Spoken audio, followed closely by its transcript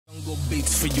Jungle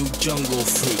beats for you jungle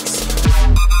freaks.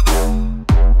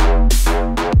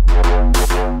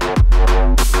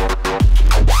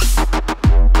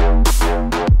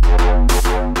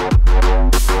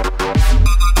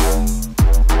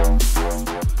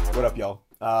 What up, y'all?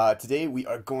 Today we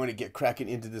are going to get cracking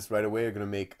into this right away. We're going to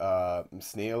make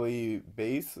snaily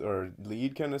bass or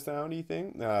lead kind of soundy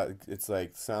thing. It's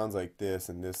like sounds like this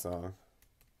in this song.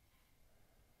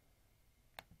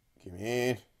 Give me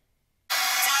in.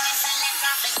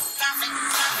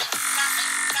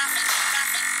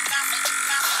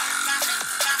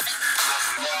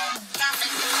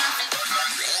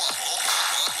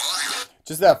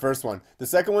 Just that first one. The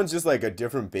second one's just like a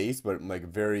different bass, but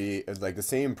like very like the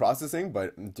same processing,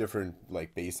 but different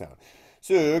like bass sound.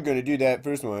 So we're gonna do that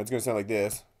first one. It's gonna sound like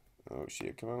this. Oh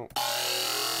shit! Come on.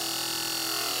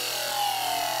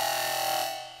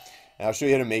 And I'll show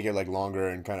you how to make it like longer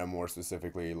and kind of more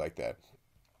specifically like that.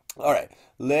 All right,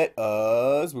 we're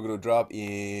gonna drop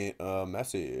in a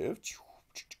massive.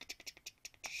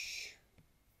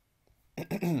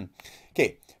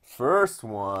 Okay, first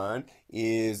one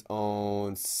is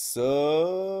on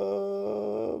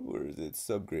where is it?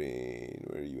 Subgrain.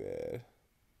 Where are you at?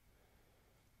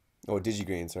 Oh,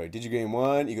 Digigrain, sorry. Digigrain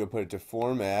 1, you're going to put it to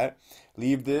format.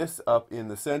 Leave this up in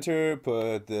the center.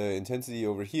 Put the intensity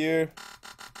over here.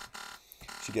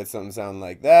 Should get something sound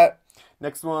like that.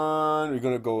 Next one, we're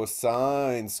going to go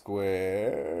sine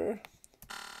square.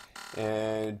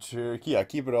 And yeah,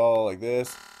 keep it all like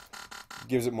this.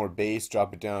 Gives it more bass.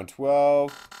 Drop it down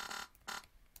 12.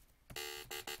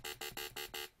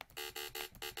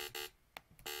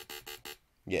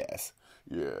 Yes.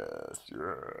 Then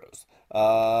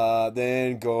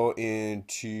go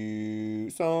into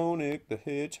Sonic the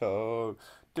Hedgehog.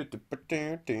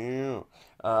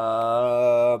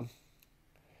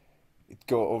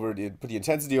 Go over to put the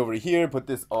intensity over here. Put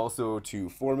this also to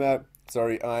format.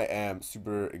 Sorry, I am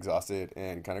super exhausted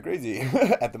and kind of crazy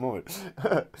at the moment.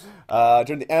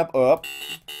 Turn the amp up.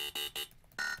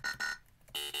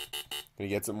 Gonna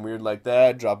get something weird like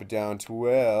that. Drop it down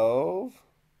 12.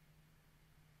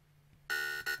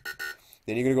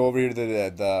 Then you're going to go over here to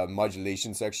the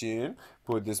modulation section.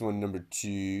 Put this one number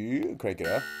 2. Crank it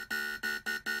up.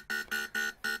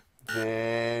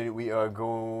 Then we are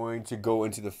going to go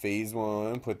into the phase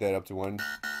one. Put that up to 1.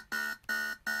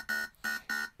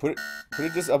 Put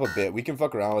it just up a bit. We can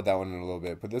fuck around with that one in a little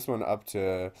bit. Put this one up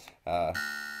to all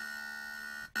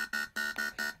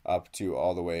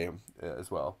the way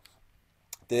as well.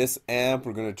 This amp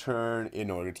we're going to turn, in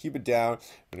order to keep it down,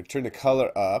 we're going to turn the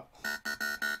color up.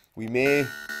 We may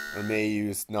or may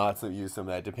use not use some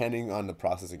of that, depending on the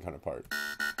processing kind of part.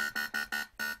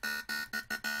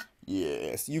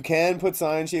 Yes, you can put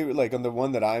Sign Shaper, like on the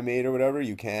one that I made or whatever,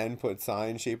 you can put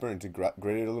Sign Shaper and to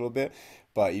grid it a little bit,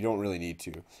 but you don't really need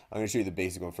to. I'm going to show you the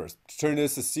basic one first. Turn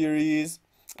this to series.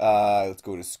 Let's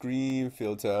go to Scream,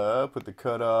 filter, put the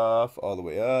cutoff all the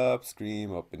way up,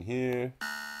 Scream up in here.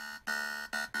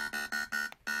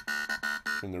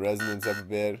 Turn the resonance up a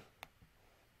bit.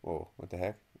 Whoa, what the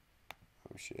heck?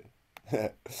 Oh shit.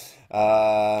 Turn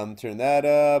that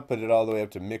up, put it all the way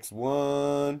up to mix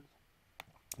 1.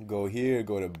 Go here,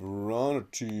 go to Bronner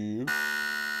Tube.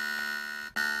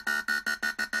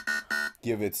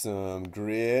 Give it some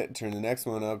grit. Turn the next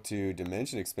one up to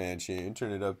dimension expansion.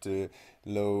 Turn it up to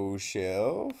low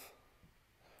shelf.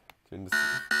 Turn this.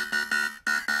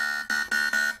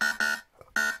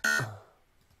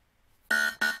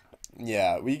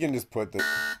 Yeah, we can just put the.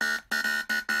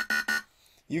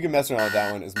 You can mess around with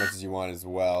that one as much as you want as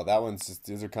well. That one's just,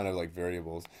 these are kind of like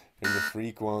variables. Turn the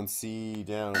frequency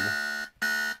down.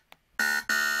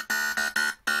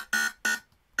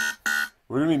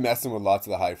 We're going to be messing with lots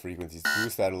of the high frequencies.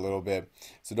 Boost that a little bit.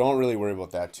 So don't really worry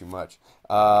about that too much.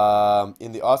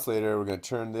 In the oscillator, we're going to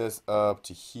turn this up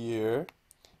to here.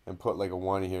 And put like a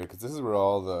 1 in here. Because this is where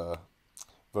all the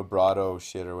vibrato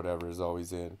shit or whatever is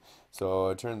always in.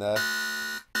 So turn that.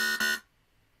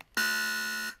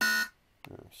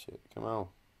 Oh shit, come on.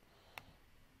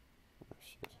 Oh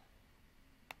shit.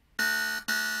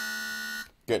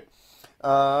 Good.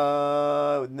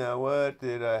 Now what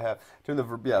did I have? Turn the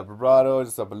vibrato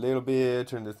just up a little bit.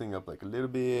 Turn this thing up like a little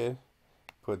bit.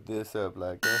 Put this up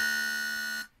like that.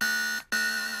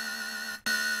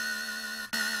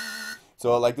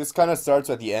 So like this kind of starts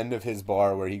at the end of his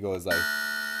bar where he goes like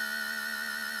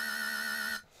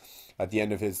at the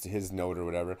end of his note or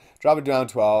whatever. Drop it down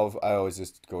 12. I always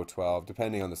just go 12,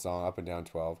 depending on the song, up and down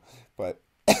 12. But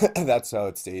that's how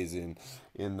it stays in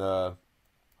the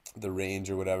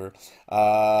range or whatever.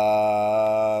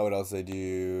 What else I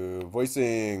do?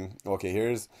 Voicing. Okay,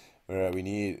 here's where we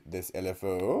need this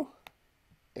LFO.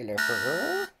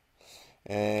 LFO.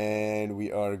 And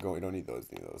we are going, we don't need those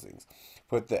things.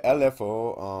 Put the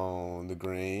LFO on the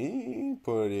grain,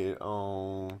 put it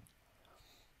on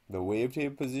the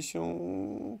wavetable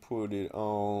position, put it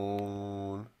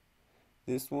on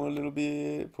this one a little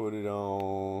bit, put it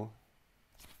on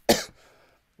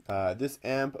this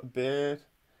amp a bit,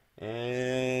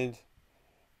 and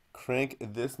crank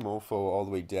this mofo all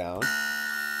the way down.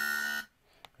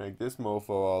 Crank this mofo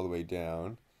all the way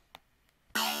down.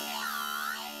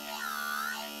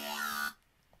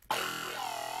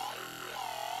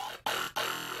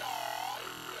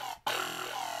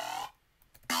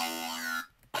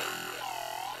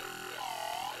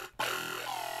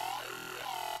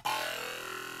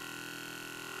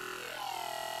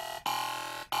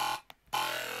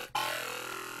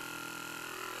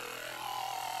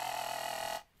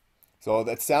 So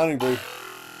that's sounding very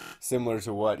similar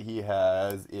to what he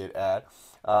has it at.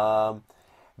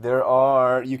 There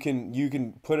are you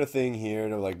can put a thing here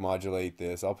to like modulate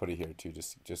this. I'll put it here too,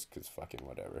 just cause fucking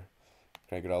whatever.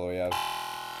 Crank it all the way up.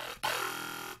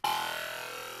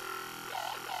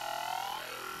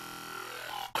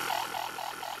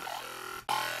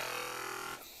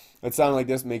 It sounds like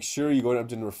this. Make sure you go up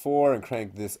to number 4 and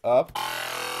crank this up,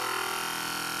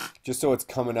 just so it's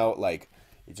coming out like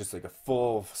it's just like a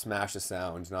full smash of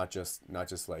sound, not just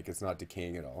like it's not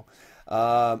decaying at all.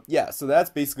 Yeah, so that's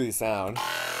basically the sound,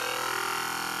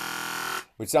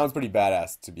 which sounds pretty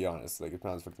badass, to be honest. Like it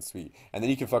sounds fucking sweet. And then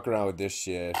you can fuck around with this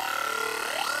shit.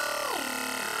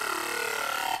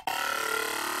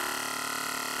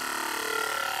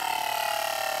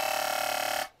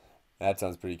 That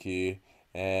sounds pretty key.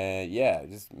 And yeah,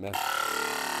 just mess.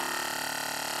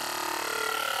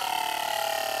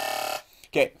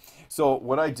 Okay, so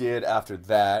what I did after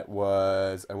that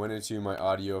was I went into my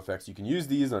audio effects. You can use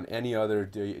these on any other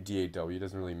DAW, it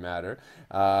doesn't really matter.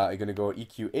 I'm gonna go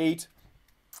EQ8,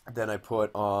 then I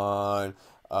put on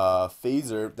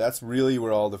phaser. That's really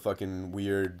where all the fucking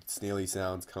weird snaily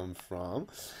sounds come from.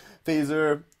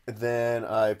 Phaser, then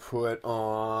I put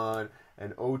on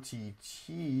an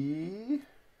OTT.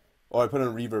 Oh, I put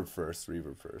on reverb first.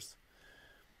 Reverb.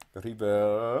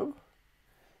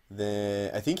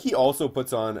 Then I think he also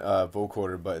puts on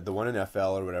vocoder, but the one in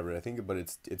FL or whatever. I think, but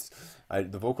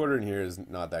the vocoder in here is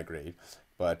not that great.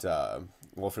 But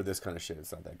well, for this kind of shit,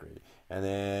 it's not that great. And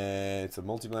then it's a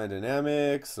multi-blend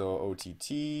dynamic, so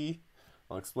OTT.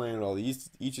 I'll explain what all each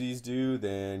of these do.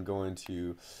 Then go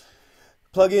into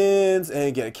plugins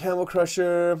and get a Camel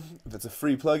Crusher. That's a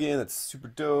free plugin. That's super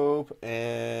dope.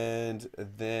 And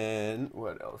then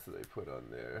what else did I put on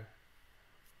there?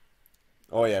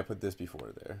 Oh yeah, I put this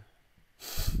before there.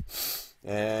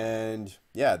 And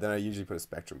yeah, then I usually put a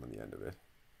spectrum on the end of it.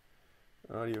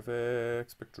 Audio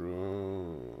effects,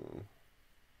 spectrum.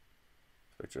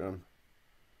 Spectrum.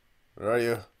 Where are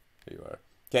you? Here you are.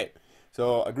 Okay,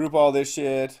 so I group all this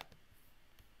shit.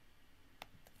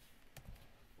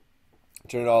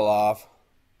 Turn it all off.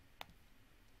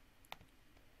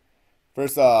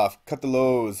 First off, cut the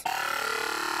lows.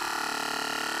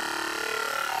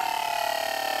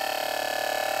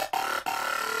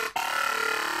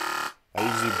 I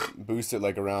usually boost it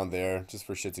like around there, just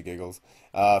for shits and giggles.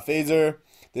 Phaser,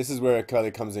 this is where it kind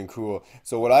of comes in cool.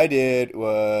 So what I did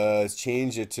was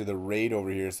change it to the rate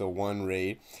over here, so 1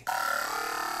 rate.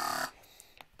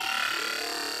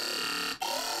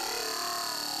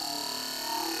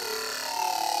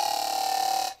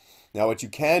 Now what you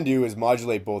can do is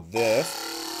modulate both this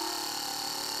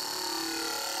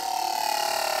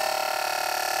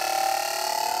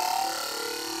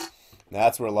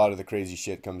that's where a lot of the crazy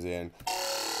shit comes in.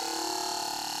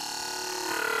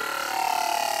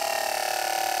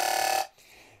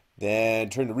 Then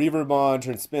turn the reverb on,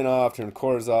 turn spin off, turn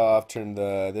chorus off, turn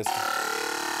this,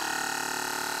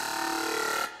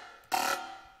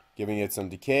 giving it some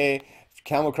decay.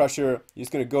 Camel Crusher, you're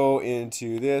just gonna go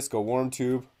into this, go warm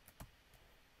tube.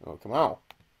 Oh, come on.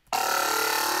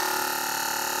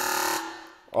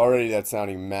 Already that's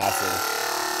sounding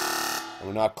massive. And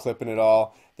we're not clipping it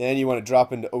all. Then you want to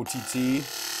drop into OTT.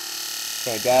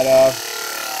 Crank that up.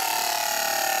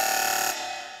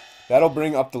 That'll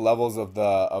bring up the levels of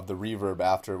the reverb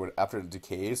after it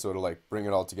decays, so it'll like bring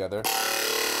it all together.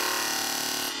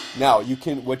 Now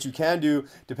what you can do,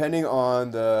 depending on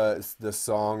the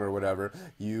song or whatever,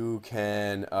 you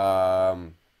can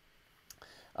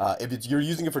if you're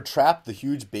using it for trap, the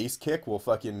huge bass kick will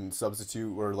fucking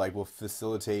substitute or like will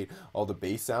facilitate all the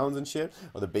bass sounds and shit,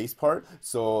 or the bass part.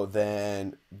 So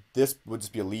then this would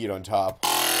just be a lead on top,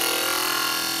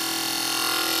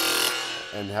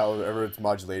 and however it's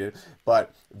modulated.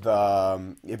 But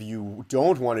if you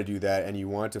don't want to do that and you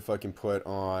want to fucking put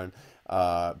on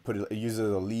it uses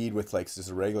a lead with like just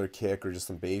a regular kick or just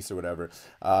some bass or whatever.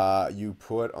 I would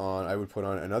put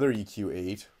on another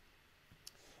EQ8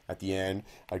 at the end.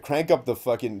 I'd crank up the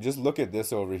fucking, just look at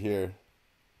this over here.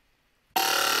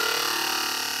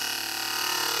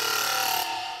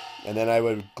 And then I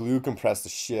would glue compress the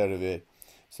shit out of it.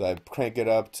 So I'd crank it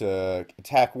up to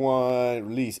attack 1,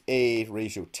 release 8,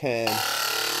 ratio 10.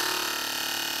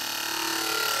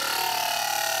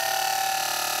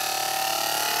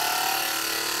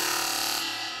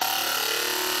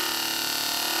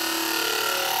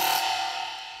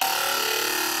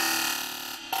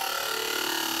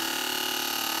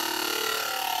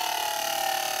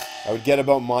 I would get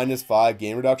about -5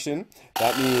 gain reduction.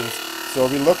 That means, so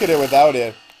if we look at it without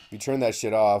it, we turn that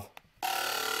shit off.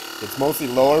 It's mostly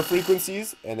lower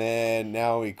frequencies, and then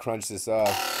now we crunch this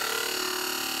up.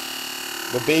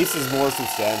 The bass is more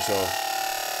substantial.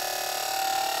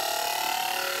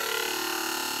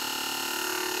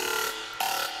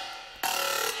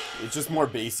 It's just more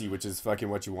bassy, which is fucking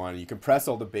what you want. You compress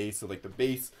all the bass, so like the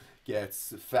bass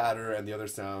gets fatter, and the other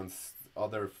sounds,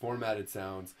 other formatted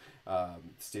sounds,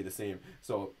 stay the same.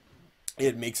 So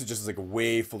it makes it just like a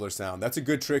way fuller sound. That's a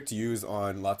good trick to use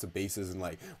on lots of basses, and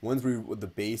like ones where the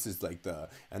bass is like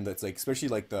that's like, especially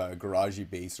like the garagey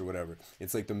bass or whatever.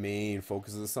 It's like the main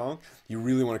focus of the song. You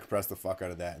really want to compress the fuck out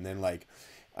of that. And then like,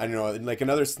 I don't know, in like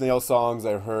another Snail songs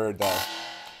I've heard that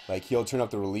like he'll turn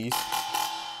up the release.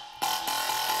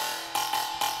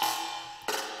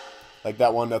 Like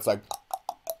that one that's like,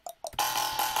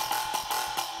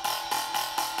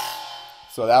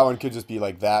 so that one could just be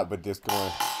like that, but just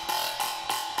going,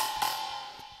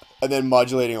 and then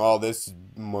modulating all this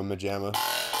majama.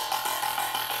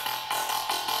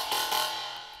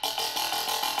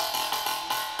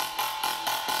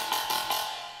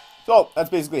 So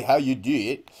that's basically how you do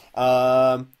it.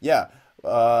 Yeah.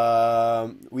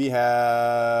 We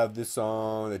have this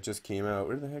song that just came out.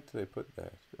 Where the heck did I put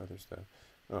that other stuff?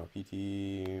 Oh,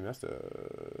 PT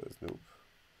Masters. Nope.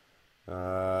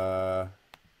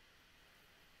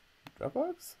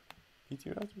 Dropbox? PT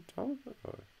Masters? Thomas?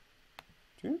 Or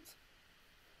Tunes?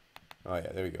 Oh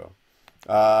yeah, there we go.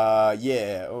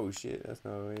 Yeah. Oh shit, that's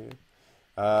not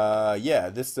right. Yeah,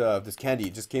 this Candy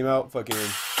just came out. Fucking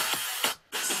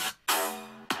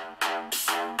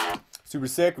super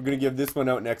sick. We're gonna give this one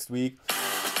out next week.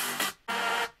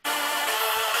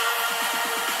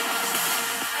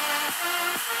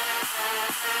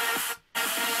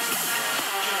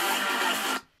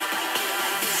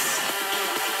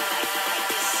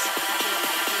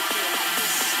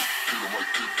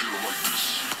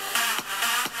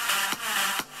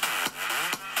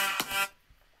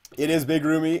 It is big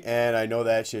roomy, and I know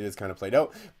that shit is kind of played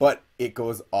out, but it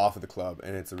goes off of the club,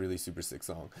 and it's a really super sick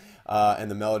song. And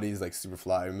the melody is like super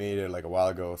fly. We made it like a while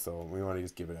ago, so we want to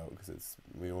just give it out because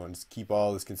we want to just keep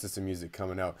all this consistent music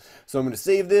coming out. So I'm gonna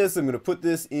save this. I'm gonna put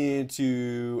this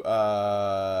into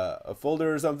a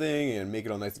folder or something and make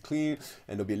it all nice and clean.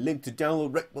 And there'll be a link to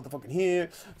download right motherfucking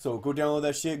here. So go download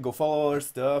that shit. Go follow all our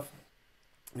stuff.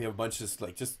 We have a bunch of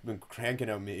like just been cranking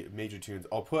out major tunes.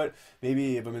 I'll put,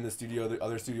 maybe if I'm in the studio, the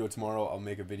other studio tomorrow, I'll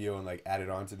make a video and like add it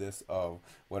onto this of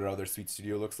what our other sweet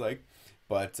studio looks like.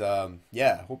 But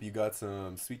yeah, hope you got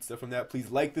some sweet stuff from that.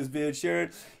 Please like this vid, share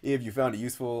it if you found it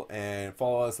useful, and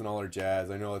follow us on all our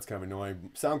jazz. I know it's kind of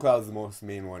annoying. SoundCloud is the most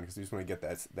main one because we just want to get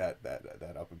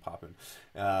that up and popping.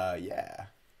 Yeah.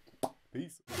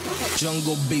 Peace.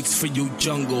 Jungle beats for you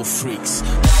jungle freaks.